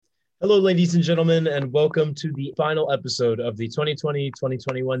Hello, ladies and gentlemen, and welcome to the final episode of the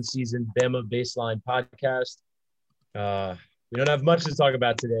 2020-2021 season Bama Baseline podcast. We don't have much to talk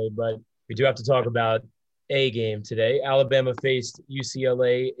about today, but we do have to talk about a game today. Alabama faced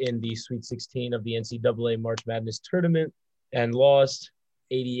UCLA in the Sweet 16 of the NCAA March Madness tournament and lost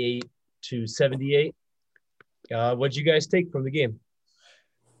 88-78. What'd you guys take from the game?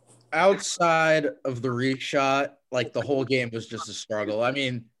 Outside of the reshot, the whole game was just a struggle. I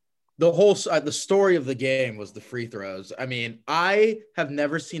mean, the story of the game was the free throws. I mean, I have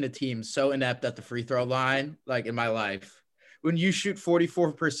never seen a team so inept at the free throw line in my life. When you shoot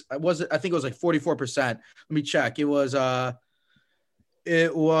 44%, I think it was 44%. Let me check. It was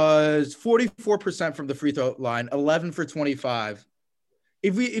 44% from the free throw line, 11 for 25.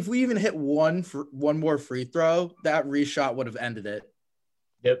 If we even hit one more free throw, that reshot would have ended it.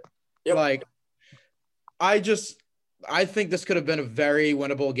 Yep. I think this could have been a very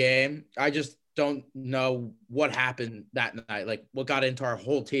winnable game. I just don't know what happened that night. What got into our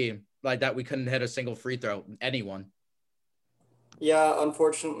whole team that we couldn't hit a single free throw, anyone. Yeah,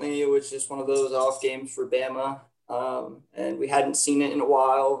 unfortunately, it was just one of those off games for Bama. And we hadn't seen it in a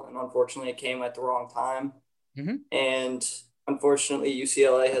while. And unfortunately, it came at the wrong time. Mm-hmm. And unfortunately,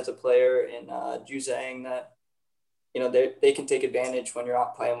 UCLA has a player in Juzang that, they can take advantage when you're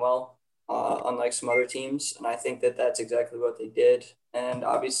not playing well. Unlike some other teams. And I think that that's exactly what they did. And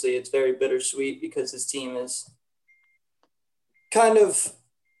obviously it's very bittersweet because this team has kind of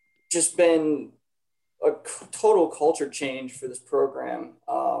just been a total culture change for this program.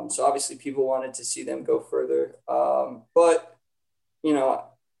 So obviously people wanted to see them go further. But,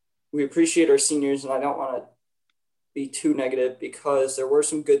 we appreciate our seniors, and I don't want to be too negative because there were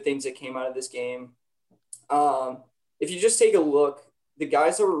some good things that came out of this game. If you just take a look, the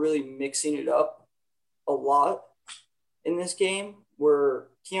guys that were really mixing it up a lot in this game were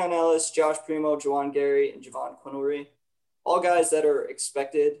Keon Ellis, Josh Primo, Juwan Gary, and Javon Quinlery. All guys that are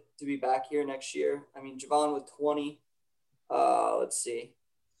expected to be back here next year. I mean, Javon with 20.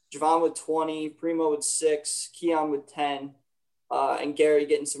 Javon with 20, Primo with 6, Keon with 10, and Gary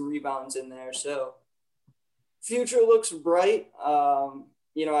getting some rebounds in there. So future looks bright.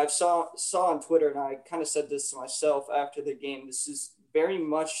 I saw on Twitter, and I kind of said this to myself after the game. This has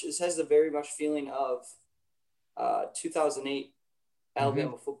the very much feeling of 2008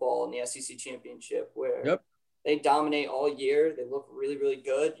 Alabama football in the SEC championship, where they dominate all year. They look really, really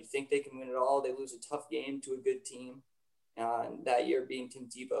good. You think they can win it all. They lose a tough game to a good team, and that year being Tim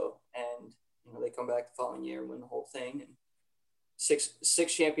Tebow. And, they come back the following year, win the whole thing. And six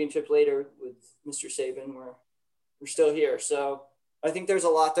championships later with Mr. Saban, we're still here. So I think there's a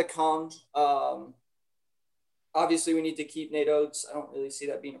lot to come. Obviously, we need to keep Nate Oates. I don't really see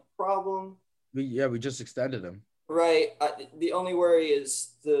that being a problem. We just extended him. Right. The only worry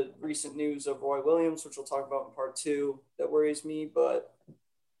is the recent news of Roy Williams, which we'll talk about in part 2. That worries me. But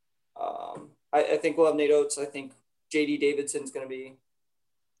I think we'll have Nate Oates. I think J.D. Davidson's going to be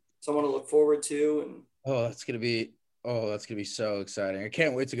someone to look forward to. And that's going to be so exciting. I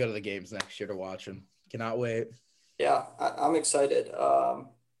can't wait to go to the games next year to watch them. Cannot wait. Yeah, I'm excited.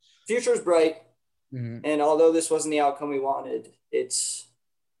 Future's bright. Mm-hmm. And although this wasn't the outcome we wanted, it's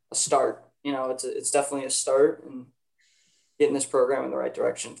a start. It's definitely a start and getting this program in the right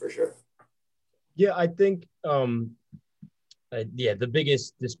direction for sure. Yeah, I think the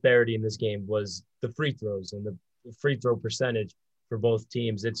biggest disparity in this game was the free throws and the free throw percentage for both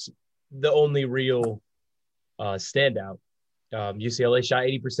teams. It's the only real standout. UCLA shot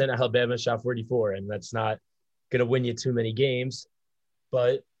 80%, Alabama shot 44%, and that's not going to win you too many games.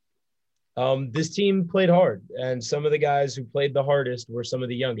 But this team played hard, and some of the guys who played the hardest were some of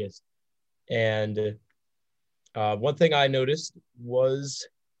the youngest. And one thing I noticed was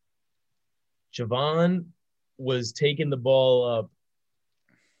Javon was taking the ball up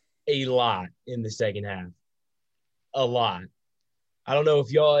a lot in the second half. A lot. I don't know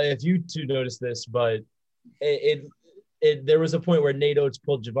if you two noticed this, but there was a point where Nate Oates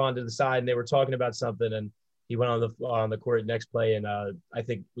pulled Javon to the side, and they were talking about something, and he went on the court next play, and I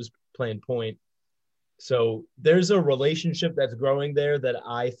think was playing point. So there's a relationship that's growing there that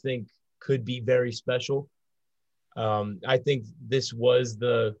I think could be very special. I think this was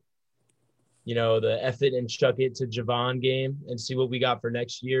the F it and chuck it to Javon game and see what we got for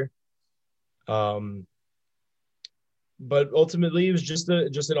next year. But ultimately it was just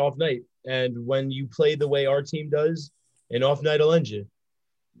an off night. And when you play the way our team does, an off night will end you.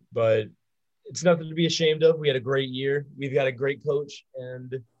 But it's nothing to be ashamed of. We had a great year. We've got a great coach,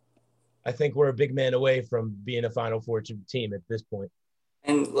 and I think we're a big man away from being a Final Four team at this point.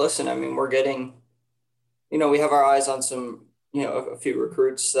 And listen, I mean, we're getting, we have our eyes on some a few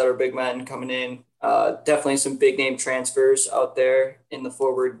recruits that are big men coming in. Definitely some big name transfers out there in the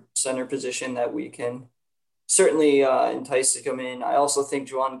forward center position that we can certainly entice to come in. I also think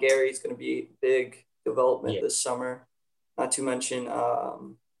Juwan Gary is going to be big development Yeah. this summer. Not to mention,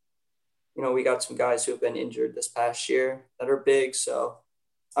 we got some guys who have been injured this past year that are big. So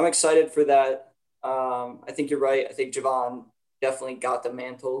I'm excited for that. I think you're right. I think Javon definitely got the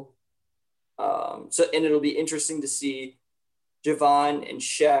mantle. And it'll be interesting to see Javon and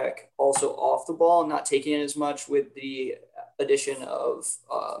Shaq also off the ball, not taking it as much with the addition of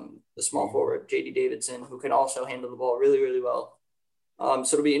the small forward, JD Davidson, who can also handle the ball really, really well.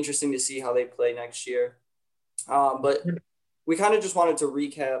 So it'll be interesting to see how they play next year. But we kind of just wanted to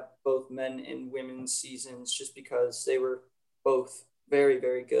recap both men and women's seasons just because they were both very,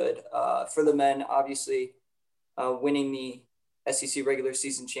 very good. For the men, obviously, winning the SEC regular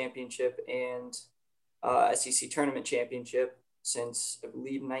season championship and SEC tournament championship since, I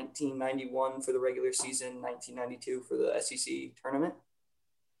believe, 1991 for the regular season, 1992 for the SEC tournament,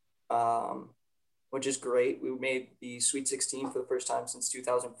 which is great. We made the Sweet 16 for the first time since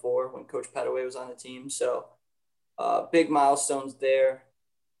 2004 when Coach Petaway was on the team. So big milestones there.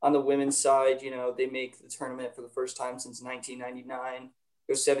 On the women's side, they make the tournament for the first time since 1999.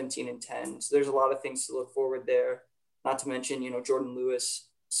 Go 17-10. So there's a lot of things to look forward there. Not to mention, Jordan Lewis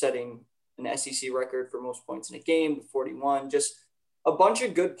setting an SEC record for most points in a game with 41. Just a bunch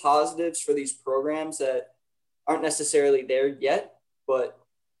of good positives for these programs that aren't necessarily there yet, but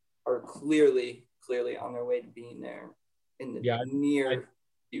are clearly on their way to being there in the near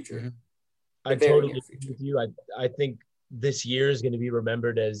future. I totally agree with you. I think this year is going to be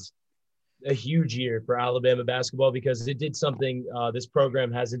remembered as a huge year for Alabama basketball because it did something this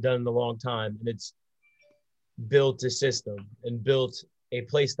program hasn't done in a long time, and it's built a system and built a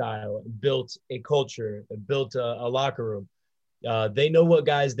play style, built a culture, built a locker room. They know what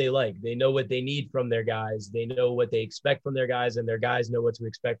guys they like. They know what they need from their guys. They know what they expect from their guys, and their guys know what to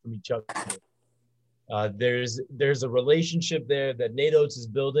expect from each other. There's a relationship there that Nate Oates is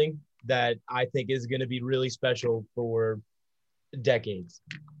building that I think is going to be really special for decades.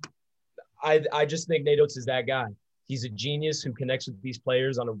 I just think Nate Oates is that guy. He's a genius who connects with these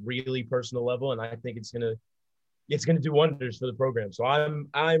players on a really personal level, and I think it's gonna do wonders for the program. So I'm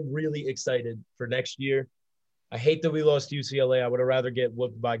really excited for next year. I hate that we lost UCLA. I would have rather get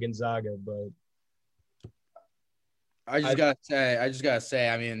whooped by Gonzaga, but I just gotta say,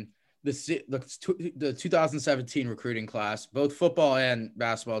 I mean, the 2017 recruiting class, both football and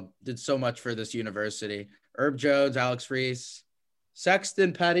basketball, did so much for this university. Herb Jones, Alex Reese,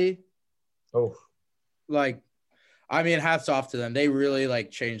 Sexton Petty. Oh, hats off to them. They really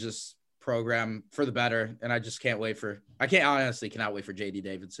changed this program for the better, and I honestly cannot wait for JD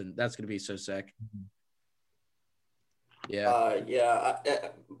Davidson. That's gonna be so sick. Yeah.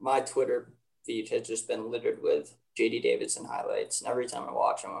 My Twitter feed has just been littered with JD Davidson highlights, and every time I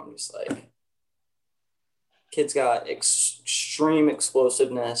watch him, I'm just like, kid's got extreme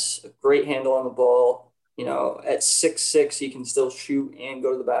explosiveness, a great handle on the ball. At 6'6", he can still shoot and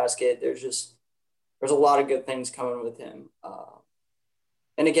go to the basket. There's a lot of good things coming with him.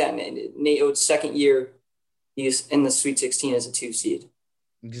 And again, Nate Oates' second year, he's in the Sweet 16 as a 2 seed.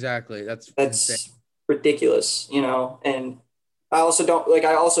 Exactly. That's insane. Ridiculous, and I also don't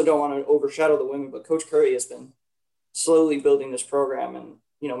want to overshadow the women, but Coach Curry has been slowly building this program and,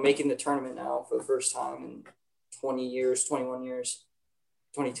 making the tournament now for the first time in 20 years, 21 years,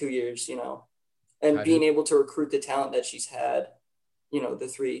 22 years, and being able to recruit the talent that she's had, the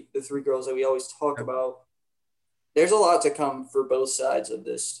three girls that we always talk about. There's a lot to come for both sides of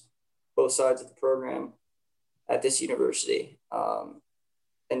the program at this university.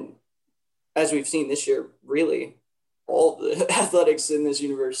 And as we've seen this year, really all the athletics in this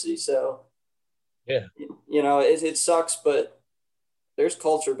university. So, yeah, it sucks, but there's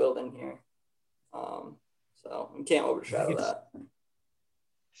culture building here. So we can't overshadow that. I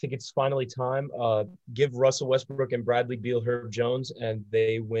think it's finally time. Give Russell Westbrook and Bradley Beal Herb Jones, and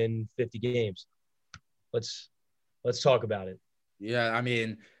they win 50 games. Let's talk about it. Yeah, I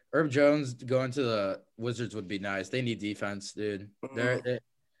mean, Herb Jones going to the Wizards would be nice. They need defense, dude.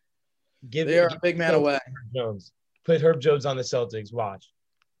 They are a big man away. Herb Jones. Put Herb Jones on the Celtics. Watch.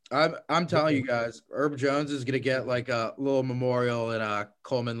 I'm telling you guys, Herb Jones is gonna get a little memorial in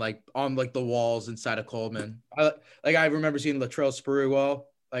Coleman, on the walls inside of Coleman. I remember seeing Latrell Sprewell.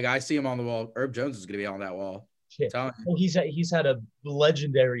 I see him on the wall. Herb Jones is gonna be on that wall. Well, he's had a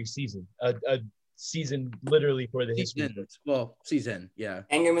legendary season. A season literally for the history. Season, yeah.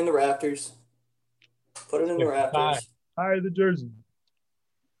 Hang him in the rafters. Put it in the rafters. Hire the jersey.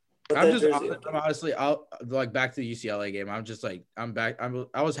 Put I'm that just, jersey I'm up, kid. honestly, I'll like back to the UCLA game. I'm just like, I'm back.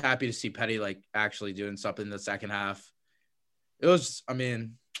 I was happy to see Petty like actually doing something in the second half. It was, I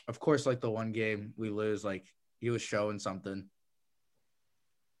mean, of course, like the one game we lose, like he was showing something.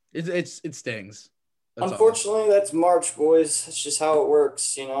 It stings. That's all. Unfortunately, that's March, boys. That's just how it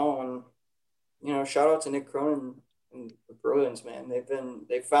works, you know. And shout out to Nick Cronin and the Bruins, man.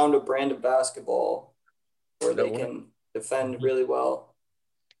 They found a brand of basketball where No they way. can defend really well.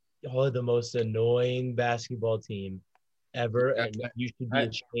 Oh, the most annoying basketball team ever, and you should be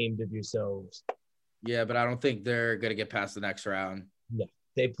ashamed of yourselves. Yeah, but I don't think they're gonna get past the next round. No,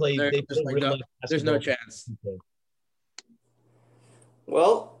 they play Like, real life basketball. there's no chance.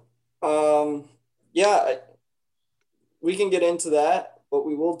 Well, yeah, we can get into that, but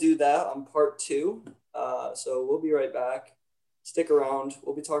we will do that on part 2. So we'll be right back. Stick around.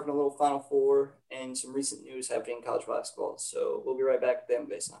 We'll be talking a little Final Four and some recent news happening in college basketball. So we'll be right back at the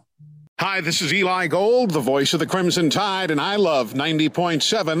Bama Baseline. Hi, this is Eli Gold, the voice of the Crimson Tide, and I love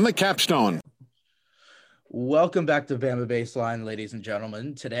 90.7 The Capstone. Welcome back to Bama Baseline, ladies and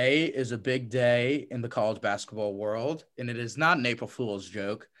gentlemen. Today is a big day in the college basketball world, and it is not an April Fool's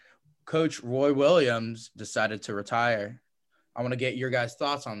joke. Coach Roy Williams decided to retire. I want to get your guys'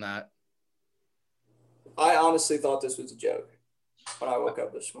 thoughts on that. I honestly thought this was a joke when I woke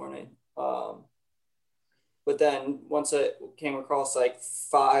up this morning. But then once I came across like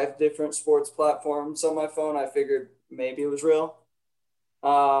 5 different sports platforms on my phone, I figured maybe it was real.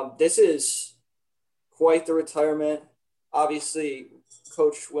 This is quite the retirement. Obviously,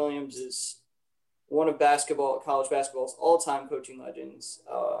 Coach Williams is one of college basketball's all-time coaching legends.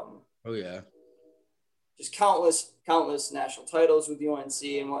 Oh, yeah. Just countless national titles with UNC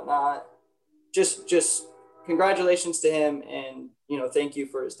and whatnot. Just congratulations to him, and thank you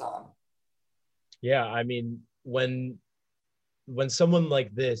for his time. Yeah, I mean, when someone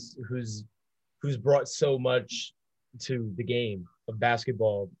like this who's brought so much to the game of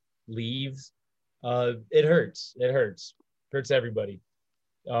basketball leaves, it hurts. It hurts everybody.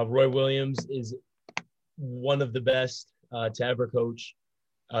 Roy Williams is one of the best to ever coach.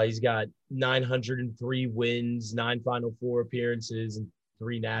 He's got 903 wins, 9 Final Four appearances, and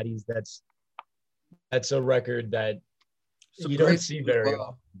 3 natties. That's a record that you don't see very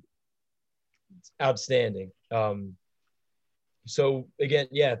often. It's outstanding. So again,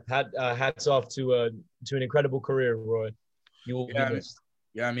 yeah, hats off to an incredible career, Roy. You will be missed.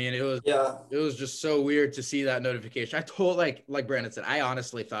 Yeah, I mean, it was just so weird to see that notification. I told like Brandon said, I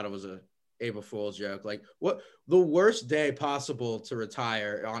honestly thought it was a April Fool's joke. Like, what the worst day possible to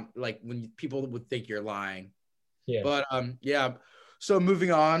retire on, like when people would think you're lying. Yeah. But yeah. So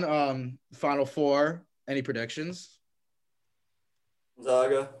moving on, Final Four. Any predictions?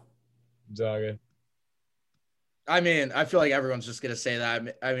 Zaga. I mean, I feel like everyone's just gonna say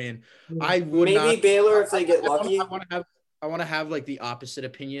that. I mean, I would maybe not, Baylor if they get lucky. I want to have like the opposite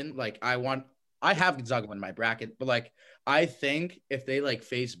opinion. Like I have Gonzaga in my bracket, but like I think if they like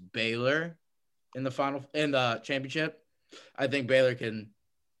face Baylor in the championship, I think Baylor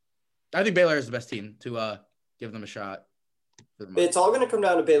is the best team to give them a shot. It's all going to come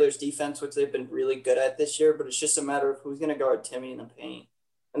down to Baylor's defense, which they've been really good at this year, but it's just a matter of who's going to guard Timmy in the paint.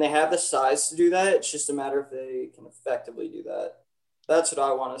 And they have the size to do that. It's just a matter if they can effectively do that. That's what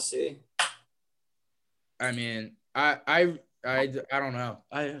I want to see. I mean, I don't know.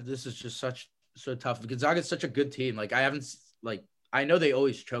 This is just so tough. Gonzaga's such a good team. Like I know they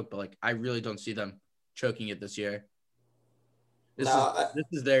always choke, but like I really don't see them choking it this year. This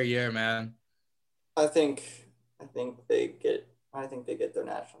is their year, man. I think they get their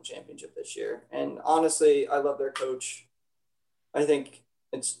national championship this year. And honestly, I love their coach. I think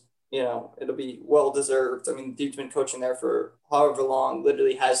it's it'll be well deserved. I mean, the dude's been coaching there for however long,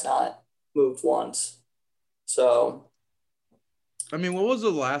 literally has not moved once. So, I mean, when was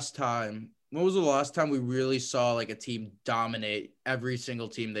the last time we really saw like a team dominate every single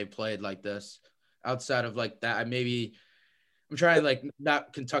team they played like this? Outside of like that, maybe I'm trying like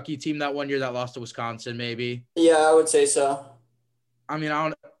that Kentucky team that one year that lost to Wisconsin, maybe. Yeah, I would say so. I mean,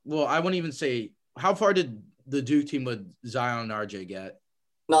 I wouldn't even say how far did the Duke team with Zion and RJ get?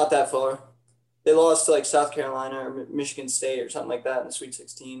 Not that far. They lost to like South Carolina or Michigan State or something like that in the Sweet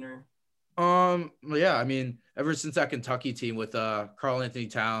 16 or. Yeah, I mean, ever since that Kentucky team with Karl Anthony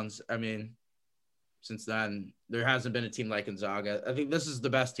Towns, I mean, since then there hasn't been a team like Gonzaga. I think this is the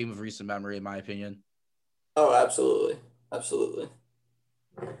best team of recent memory, in my opinion. Oh, absolutely.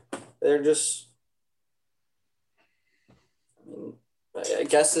 They're just. I mean, I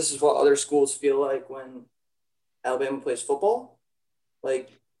guess this is what other schools feel like when Alabama plays football. Like,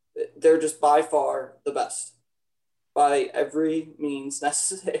 they're just by far the best. by every means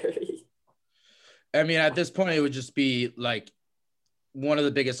necessary. I mean, at this point, it would just be like one of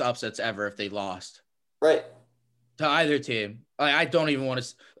the biggest upsets ever if they lost. Right. To either team. Like, I don't even want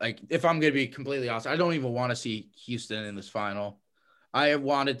to, like, if I'm going to be completely honest, I don't even want to see Houston in this final. I have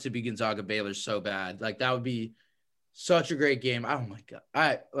wanted to be Gonzaga Baylor so bad. Like, that would be such a great game. Oh my God.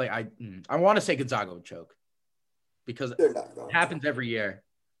 I want to say Gonzaga would choke because They're not going it happens every year.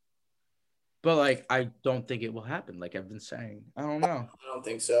 But like, I don't think it will happen. Like I've been saying, I don't know. I don't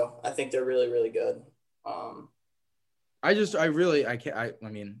think so. I think they're really, really good. I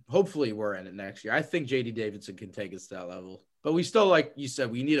mean, hopefully we're in it next year. I think JD Davidson can take us to that level, but we still, like you said,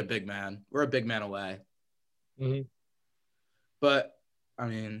 we need a big man. We're a big man away. Mm-hmm. But I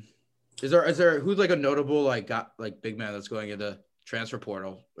mean, is there who's like a notable big man that's going into transfer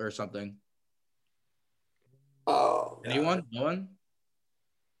portal or something? Oh, Anyone? No one?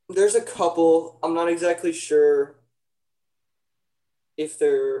 There's a couple. I'm not exactly sure if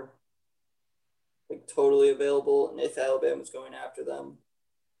they're like totally available and if Alabama's going after them.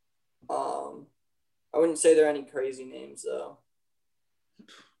 I wouldn't say there are any crazy names though.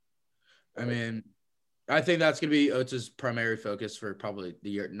 I mean, I think that's gonna be Oates' primary focus for probably the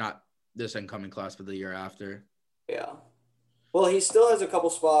year, not this incoming class, but the year after. Yeah. Well, he still has a couple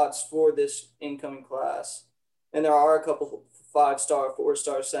spots for this incoming class, and there are a couple 5-star,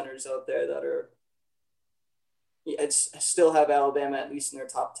 4-star centers out there that are. It's still have Alabama at least in their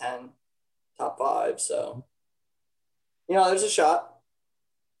top 10, top 5. So, there's a shot.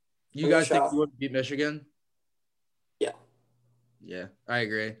 You guys think you would beat Michigan? Yeah. Yeah, I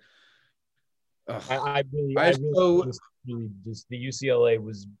agree. I really just the UCLA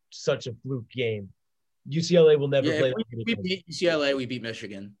was such a fluke game. UCLA will never play. If we beat UCLA, we beat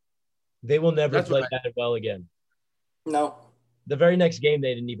Michigan. They will never play that well again. No. The very next game,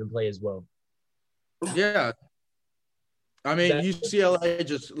 they didn't even play as well. Yeah. I mean, UCLA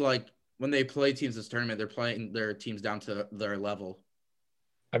just like when they play teams this tournament, they're playing their teams down to their level.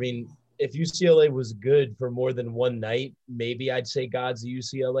 I mean, if UCLA was good for more than one night, maybe I'd say God's a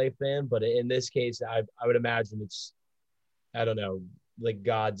UCLA fan. But in this case, I would imagine it's, I don't know, like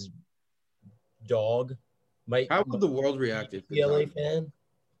God's dog. How would the world react if UCLA fan?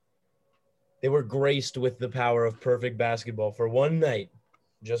 They were graced with the power of perfect basketball for one night,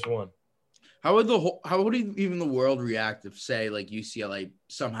 just one. How would even the world react if, say, like UCLA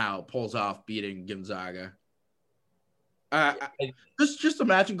somehow pulls off beating Gonzaga? Just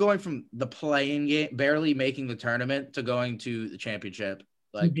imagine going from the playing game, barely making the tournament, to going to the championship,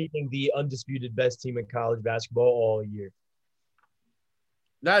 like beating the undisputed best team in college basketball all year.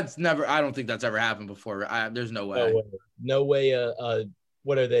 That's never. I don't think that's ever happened before. There's no way. No way.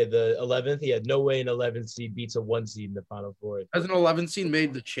 What are they? The 11th? Yeah, no way an 11th seed beats a 1 seed in the Final Four. Has an 11th seed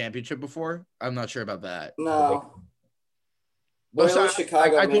made the championship before? I'm not sure about that. No. Well,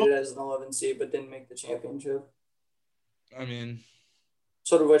 Chicago made it as an 11th seed, but didn't make the championship. I mean,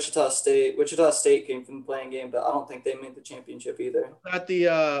 so did Wichita State. Wichita State came from the playing game, but I don't think they made the championship either. Not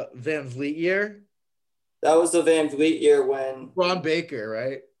the Van Vliet year? That was the Van Vliet year when Ron Baker,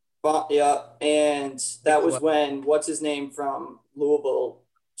 right? Yeah, and that was when what's his name from Louisville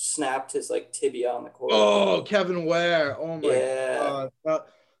snapped his tibia on the court. Oh, Kevin Ware! Oh my God,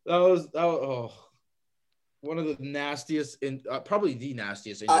 that was one of the nastiest, probably the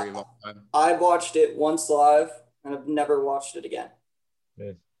nastiest injury of all time. I watched it once live, and I've never watched it again.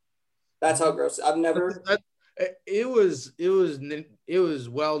 Yeah. That's how gross. I've never. It was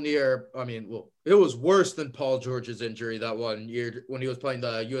well near. I mean, well, it was worse than Paul George's injury that one year when he was playing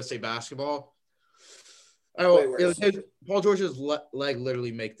the USA basketball. Paul George's leg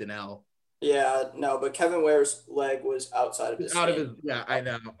literally made an L. Yeah, no, but Kevin Ware's leg was outside of his. Yeah, I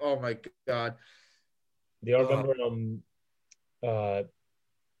know. Oh my God. Do you remember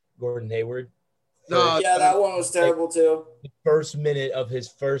Gordon Hayward? Yeah, that one was terrible too. The first minute of his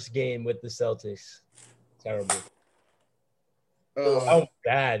first game with the Celtics. Terrible. Oh,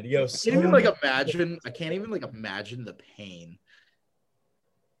 bad. Yo, I can't even imagine the pain.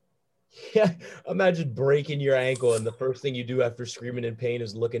 Yeah, imagine breaking your ankle and the first thing you do after screaming in pain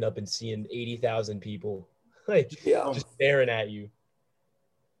is looking up and seeing 80,000 people just staring at you.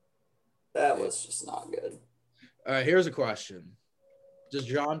 That was just not good. All right, here's a question. Does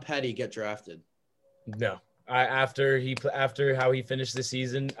John Petty get drafted? No. After how he finished the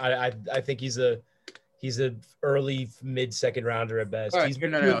season, I think he's a early mid-second rounder at best. All right,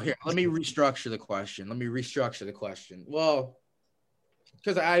 Here, let me restructure the question. Well,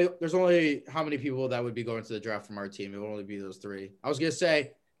 because there's only how many people that would be going to the draft from our team? It would only be those 3. I was gonna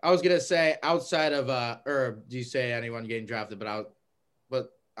say outside of or do you say anyone getting drafted? But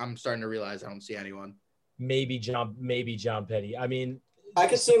I'm starting to realize I don't see anyone. maybe John Petty. I mean, I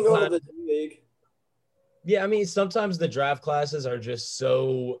could see him going to the G League. Yeah, I mean, sometimes the draft classes are just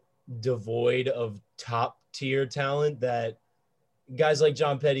so devoid of top tier talent that guys like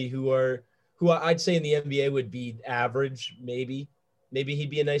John Petty, who I'd say in the NBA would be average, maybe he'd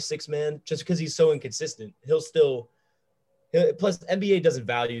be a nice six man just because he's so inconsistent. Plus NBA doesn't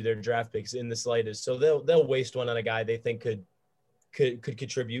value their draft picks in the slightest, so they'll waste one on a guy they think could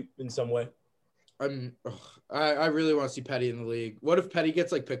contribute in some way. I really want to see Petty in the league. What if Petty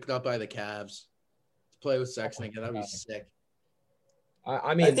gets like picked up by the Cavs to play with Sexton again? That'd be sick.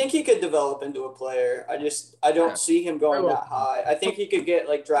 I mean, I think he could develop into a player. I don't see him going that high. I think he could get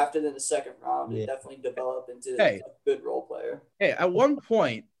like drafted in the second round and definitely develop into a good role player. Hey, at one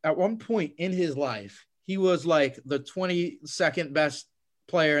point in his life, he was like the 22nd best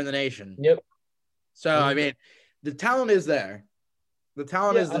player in the nation. Yep. So I mean, the talent is there. The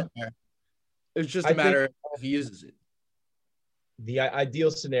talent is there. It's just a matter of if he uses it. The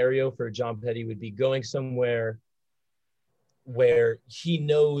ideal scenario for John Petty would be going somewhere where he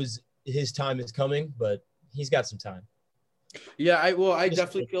knows his time is coming, but he's got some time. Yeah, I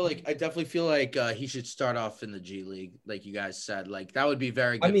definitely feel like he should start off in the G League, like you guys said. Like that would be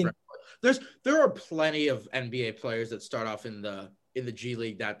very good. I mean, there are plenty of NBA players that start off in the G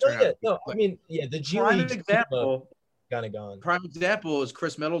League that turn out. No, I mean, the G League example kind of gone. Prime example is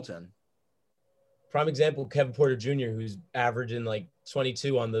Chris Middleton. Prime example, Kevin Porter Jr., who's averaging like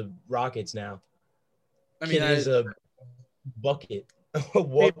 22 on the Rockets now. I mean, he's a bucket, a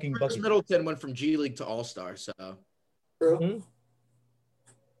walking bucket. Chris Middleton went from G League to All-Star, so. Mm-hmm.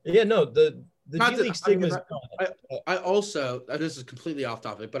 Yeah, no, the G League stigma is gone. I also, this is completely off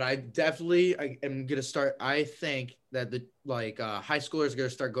topic, but I am gonna start. I think that the high schoolers are gonna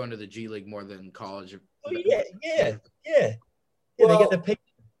start going to the G League more than college. Oh, yeah. Well, they get the pick.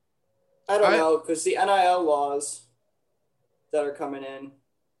 I don't know, because the NIL laws that are coming in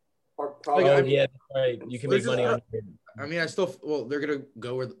are probably. Right. You can make money on it. I mean, they're gonna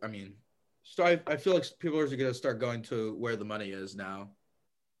go where. I mean, so I feel like people are gonna start going to where the money is now.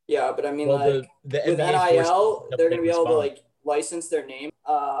 Yeah, but I mean, the with NIL, they're gonna be able to like license their name.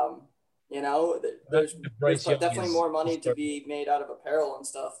 There's definitely more money to be made out of apparel and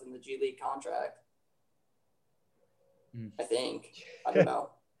stuff than the G League contract. I think. I don't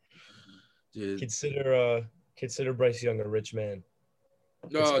know. Dude. Consider Bryce Young a rich man.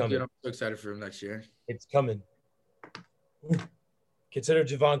 No, dude, I'm so excited for him next year. It's coming. Consider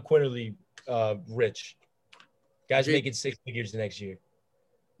Javon Quinterly rich. Guy's making six figures next year.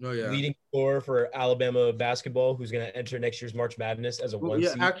 No, yeah. Leading scorer for Alabama basketball, who's going to enter next year's March Madness as a one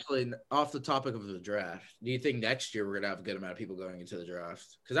seed. Actually, off the topic of the draft, do you think next year we're going to have a good amount of people going into the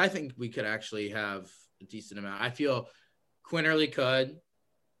draft? Because I think we could actually have a decent amount. I feel Quinterly could.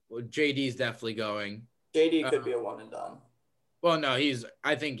 Well, JD's definitely going. JD could be a one and done. Well, no,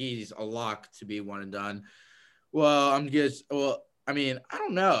 I think he's a lock to be one and done. Well, I mean, I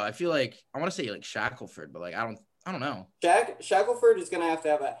don't know. I feel like I want to say like Shackelford, but like I don't know. Shackelford is going to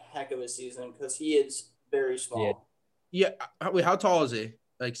have a heck of a season because he is very small. Yeah. Wait, how tall is he?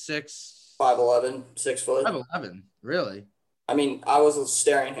 Like 5'11", 6 foot. 5'11", really? I mean, I was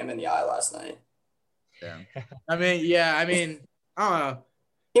staring him in the eye last night. Yeah. I mean, I don't know.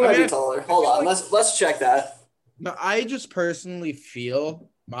 He might be taller. Hold on. Let's check that. No, I just personally feel,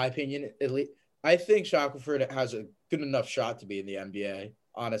 my opinion, at least, I think Shackelford has a good enough shot to be in the NBA.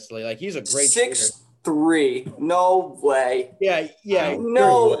 Honestly, like he's a great 6'3". No way. Yeah.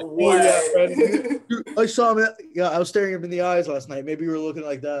 No way. I saw him. Yeah, I was staring him in the eyes last night. Maybe you were looking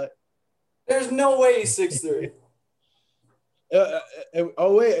like that. There's no way he's 6'3".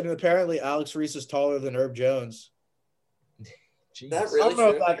 Oh wait, and apparently Alex Reese is taller than Herb Jones. That really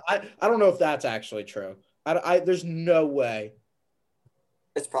true? I don't know if that's actually true. There's no way.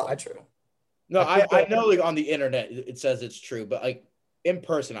 It's probably true. No, I know like on the internet it says it's true, but like in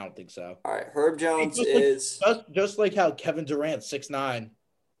person I don't think so. All right, Herb Jones just like how Kevin Durant's 6'9".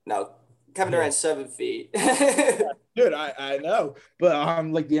 No, Kevin Durant's 7 feet. Dude, I know, but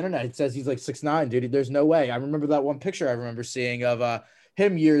like the internet it says he's like 6'9", dude. There's no way. I remember that one picture I remember seeing of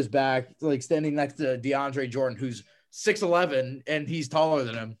him years back, like standing next to DeAndre Jordan, who's 6'11", and he's taller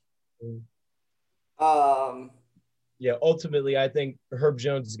than him. Yeah, ultimately, I think Herb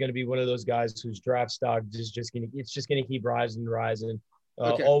Jones is going to be one of those guys whose draft stock is just going to keep rising and rising.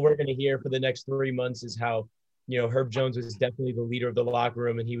 Okay. All we're going to hear for the next 3 months is how, Herb Jones was definitely the leader of the locker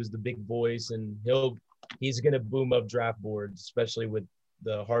room and he was the big voice, and he's going to boom up draft boards, especially with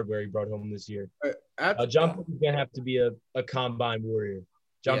the hardware he brought home this year. John Petty's going to have to be a combine warrior.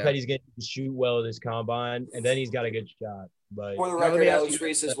 John Petty's going to shoot well at his combine, and then he's got a good shot. But for the record, Alex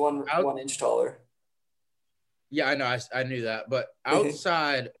Reese is one inch taller. Yeah, I know. I knew that. But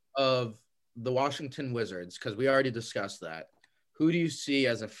outside of the Washington Wizards, because we already discussed that, who do you see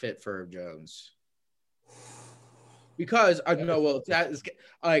as a fit for Herb Jones? Because I know, well, that is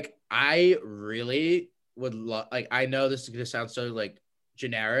like I really would love. Like I know this is gonna sound so like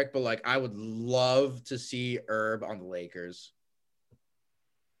generic, but like I would love to see Herb on the Lakers.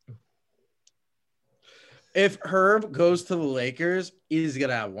 If Herb goes to the Lakers, he's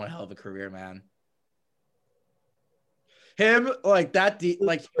gonna have one hell of a career, man. Him like that,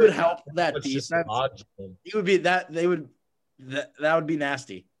 like he would help that That's defense. just logical. He would be that. They would that would be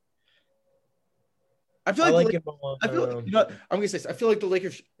nasty. I feel I like like him. I feel you know what? I'm gonna say this. I feel like the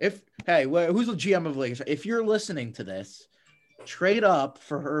Lakers. If hey, who's the GM of the Lakers? If you're listening to this, trade up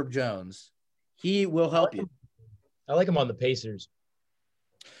for Herb Jones. He will help you. I like him on the Pacers.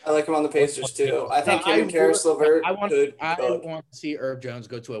 I like him on the Pacers too. I think him and Karis LeVert could cook. I want to see Herb Jones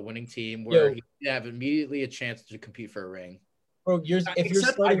go to a winning team where he would have immediately a chance to compete for a ring. Bro, if you're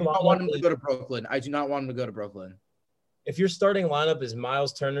I starting do not want him to go to Brooklyn. I do not want him to go to Brooklyn. If your starting lineup is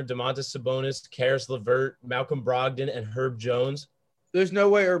Miles Turner, Domantas Sabonis, Karis LeVert, Malcolm Brogdon, and Herb Jones, there's no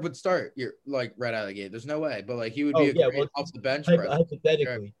way Herb would start. You're like right out of the gate. There's no way. But like he would be off the bench.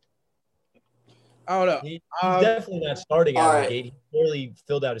 Hypothetically. I don't know. He's definitely not starting out of the gate. He clearly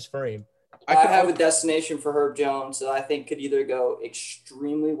filled out his frame. I have a destination for Herb Jones that I think could either go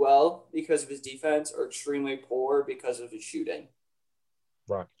extremely well because of his defense or extremely poor because of his shooting.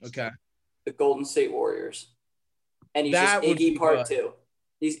 Right. Okay. The Golden State Warriors. And he's just Iggy part 2.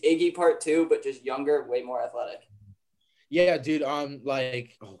 He's Iggy part 2, but just younger, way more athletic. Yeah, dude.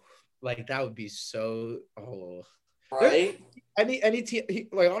 Like that would be so. Right. Any team,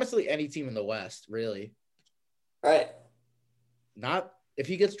 like honestly, any team in the West, really. Right. Not if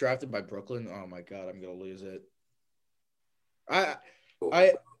he gets drafted by Brooklyn. Oh my God, I'm gonna lose it. I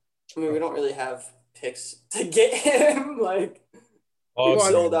mean, we don't really have picks to get him. Like, we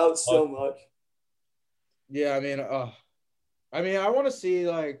sold out so much. Yeah, I mean, I want to see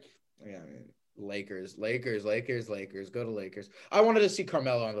Lakers. Go to Lakers. I wanted to see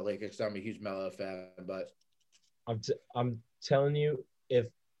Carmelo on the Lakers. I'm a huge Melo fan, but I'm telling you, if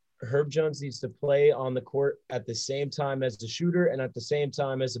Herb Jones needs to play on the court at the same time as the shooter and at the same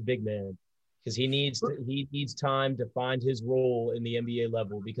time as a big man, because he needs time to find his role in the NBA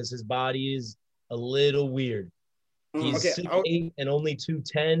level because his body is a little weird. He's 6'8" and only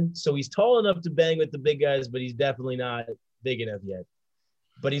 210, so he's tall enough to bang with the big guys, but he's definitely not big enough yet.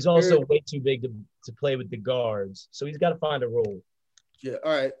 But he's also way too big to play with the guards, so he's got to find a role. Yeah.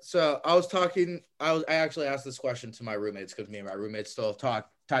 All right. So I actually asked this question to my roommates because me and my roommates still talk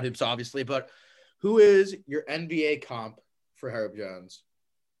tight hoops, obviously. But who is your NBA comp for Herb Jones?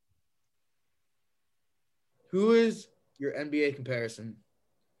 Who is your NBA comparison?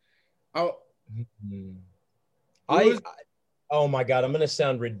 Oh my God, I'm gonna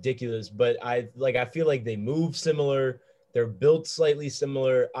sound ridiculous, but I feel like they move similar. They're built slightly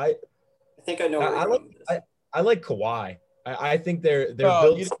similar. I think I know. I like Kawhi. I think they're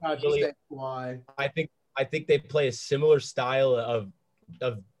built. Really, Kawhi. I think they play a similar style of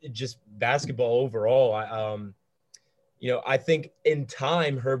just basketball overall. I think in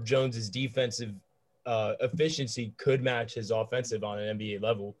time Herb Jones's defensive efficiency could match his offensive on an NBA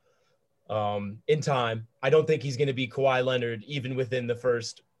level. In time, I don't think he's going to be Kawhi Leonard even within the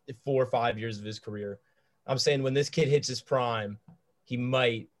first 4 or 5 years of his career. I'm saying when this kid hits his prime, he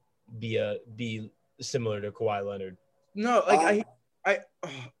might be similar to Kawhi Leonard. No, like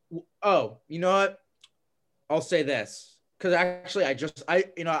you know what? I'll say this because actually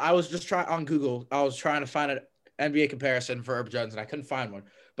I was just trying on Google. I was trying to find an NBA comparison for Herb Jones and I couldn't find one.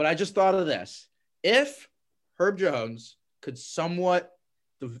 But I just thought of this: if Herb Jones could somewhat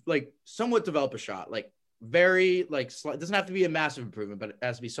develop a shot, like very like it doesn't have to be a massive improvement, but it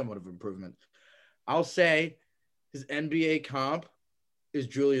has to be somewhat of an improvement. I'll say his NBA comp is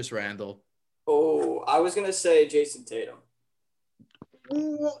Julius Randle. Oh, I was gonna say Jason Tatum.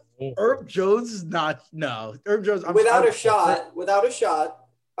 Herb Jones is not. No, Herb Jones without a shot.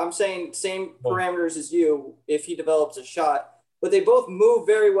 I'm saying same parameters as you. If he develops a shot, but they both move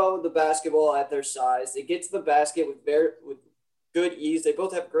very well with the basketball at their size. They get to the basket with good ease. They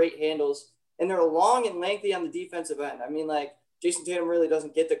both have great handles, and they're long and lengthy on the defensive end. I mean, like Jason Tatum really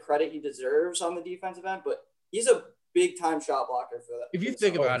doesn't get the credit he deserves on the defensive end, but he's a big time shot blocker for that. If you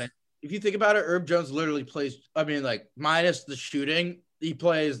think about it, Herb Jones literally plays. I mean, like minus the shooting, he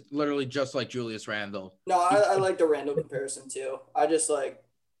plays literally just like Julius Randle. No, I like the Randle comparison too. I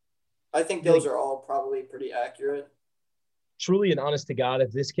think those are all probably pretty accurate. Truly and honest to God,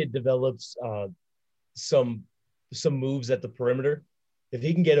 if this kid develops some moves at the perimeter, if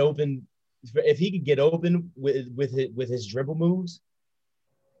he can get open if he could get open with his dribble moves,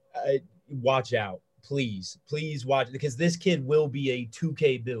 watch out. Please watch, because this kid will be a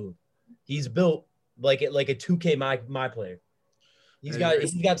 2K build. He's built like a 2K my player. He's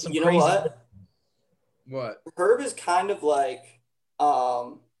got some You know crazy. What? Herb is kind of like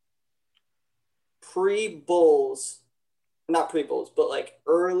pre-Bulls, not pre-Bulls, but like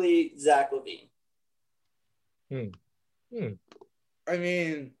early Zach LaVine. I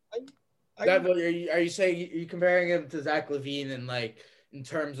mean, are you saying are you comparing him to Zach LaVine and like in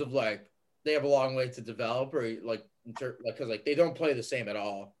terms of like they have a long way to develop, or like because like they don't play the same at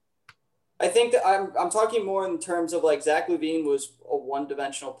all? I think that I'm talking more in terms of like Zach LaVine was a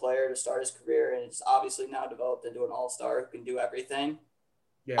one-dimensional player to start his career, and it's obviously now developed into an all-star who can do everything.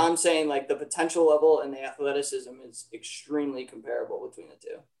 Yeah. I'm saying like the potential level and the athleticism is extremely comparable between the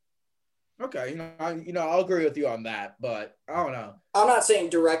two. Okay, I'll agree with you on that, but I don't know. I'm not saying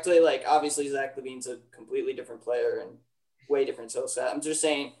directly, like obviously Zach LaVine's a completely different player and way different skill set. I'm just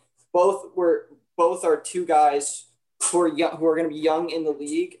saying both are two guys who are going to be young in the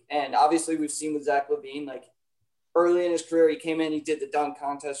league, and obviously we've seen with Zach LaVine, like early in his career, he came in, he did the dunk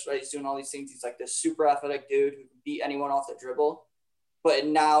contest, right? He's doing all these things. He's like this super athletic dude who can beat anyone off the dribble, but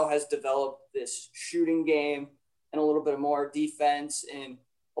now has developed this shooting game and a little bit more defense and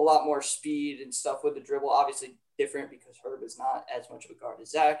a lot more speed and stuff with the dribble. Obviously different because Herb is not as much of a guard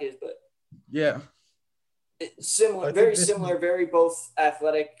as Zach is, but yeah, similar, very similar, very both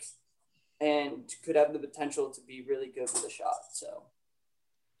athletic and could have the potential to be really good with a shot. So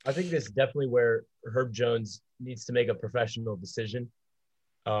I think this is definitely where Herb Jones needs to make a professional decision.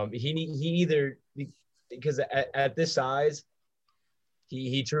 Because at this size,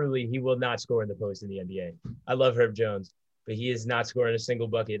 he truly will not score in the post in the NBA. I love Herb Jones, but he is not scoring a single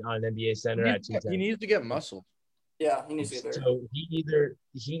bucket on an NBA center at 210. He needs to get muscle. Yeah, he needs to get there. So he either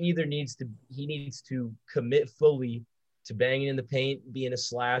needs to commit fully to banging in the paint, being a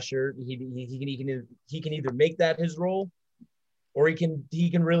slasher. He can either make that his role, or he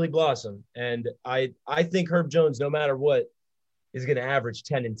can really blossom. And I think Herb Jones, no matter what, is going to average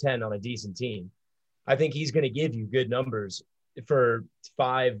 10 and 10 on a decent team. I think he's going to give you good numbers for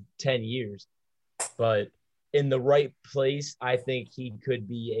 5-10 years, but in the right place, I think he could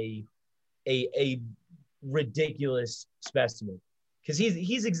be a ridiculous specimen, because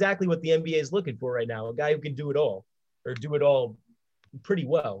he's exactly what the NBA is looking for right now, a guy who can do it all, or do it all pretty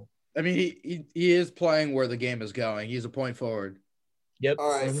well. I mean, he is playing where the game is going. He's a point forward. Yep.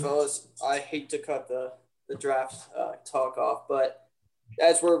 All right, fellas, I hate to cut the draft talk off, but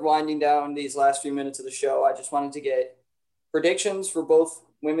as we're winding down these last few minutes of the show, I just wanted to get predictions for both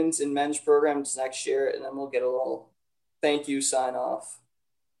women's and men's programs next year, and then we'll get a little thank you sign off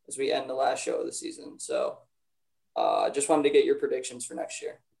as we end the last show of the season. So just wanted to get your predictions for next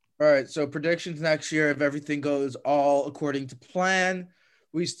year. All right, so predictions next year, if everything goes all according to plan,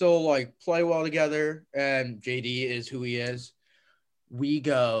 we still like play well together, and JD is who he is, we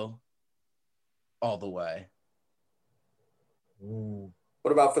go all the way. Ooh.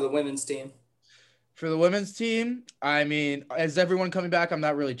 What about for the women's team? For the women's team, I mean, is everyone coming back? I'm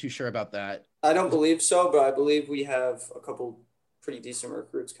not really too sure about that. I don't believe so, but I believe we have a couple pretty decent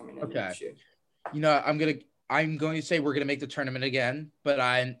recruits coming in next year. I'm going to say we're going to make the tournament again, but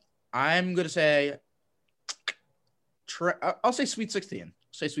I'm going to say I'll say Sweet 16.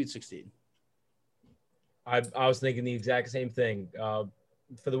 Say Sweet 16. I was thinking the exact same thing.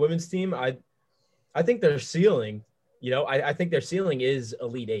 For the women's team, I think their ceiling, I think their ceiling is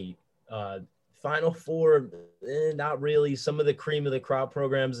Elite Eight. Final Four, not really. Some of the cream of the crop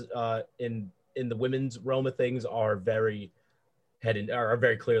programs in the women's realm of things are very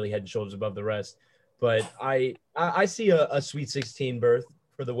clearly head and shoulders above the rest. But I see a Sweet 16 berth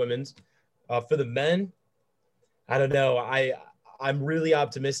for the women's. For the men, I don't know. I'm really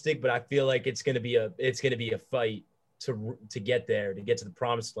optimistic, but I feel like it's gonna be a fight to get there, to get to the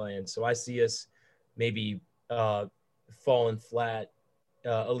promised land. So I see us maybe falling flat.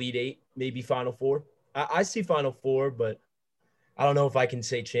 Elite Eight, maybe Final Four. I see Final Four, but I don't know if I can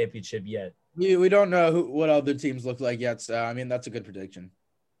say championship yet. We don't know what other teams look like yet, so I mean that's a good prediction.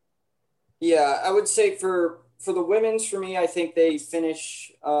 Yeah, I would say for the women's, for me, I think they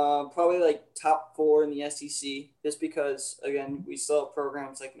finish probably like top 4 in the SEC, just because again we still have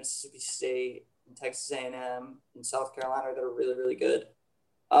programs like Mississippi State and Texas A&M and South Carolina that are really, really good.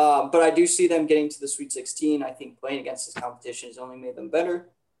 But I do see them getting to the Sweet 16. I think playing against this competition has only made them better.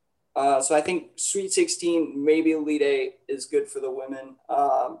 So I think Sweet 16, maybe Elite Eight is good for the women.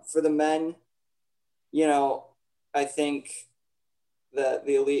 For the men, I think that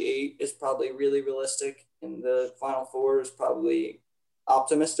the Elite Eight is probably really realistic, and the Final Four is probably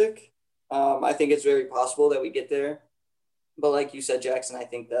optimistic. I think it's very possible that we get there. But like you said, Jackson, I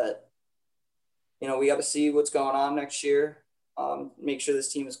think that, we got to see what's going on next year, make sure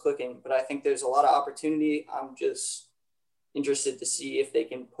this team is clicking. But I think there's a lot of opportunity. I'm just interested to see if they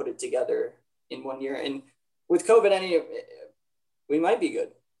can put it together in 1 year. And with COVID, we might be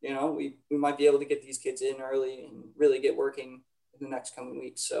good. We might be able to get these kids in early and really get working in the next coming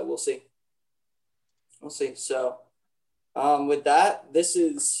weeks. So we'll see. So with that, this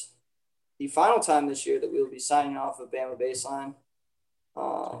is the final time this year that we will be signing off of Bama Baseline.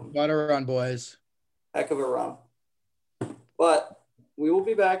 What a run, boys. Heck of a run. But we will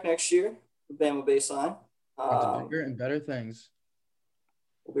be back next year with Bama Baseline. Bigger and better things.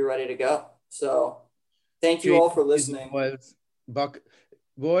 We'll be ready to go. So thank you all for listening.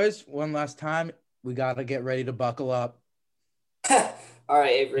 Boys, one last time, we got to get ready to buckle up. All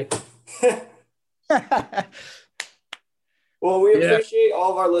right, Avery. Well, we appreciate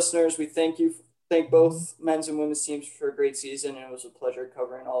all of our listeners. We thank both men's and women's teams for a great season, and it was a pleasure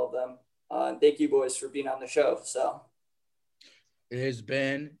covering all of them. Thank you, boys, for being on the show. So it has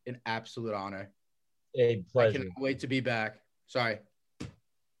been an absolute honor. A pleasure. I cannot wait to be back. Sorry.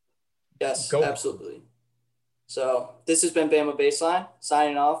 Yes, absolutely. So this has been Bama Baseline,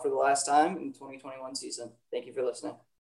 signing off for the last time in the 2021 season. Thank you for listening.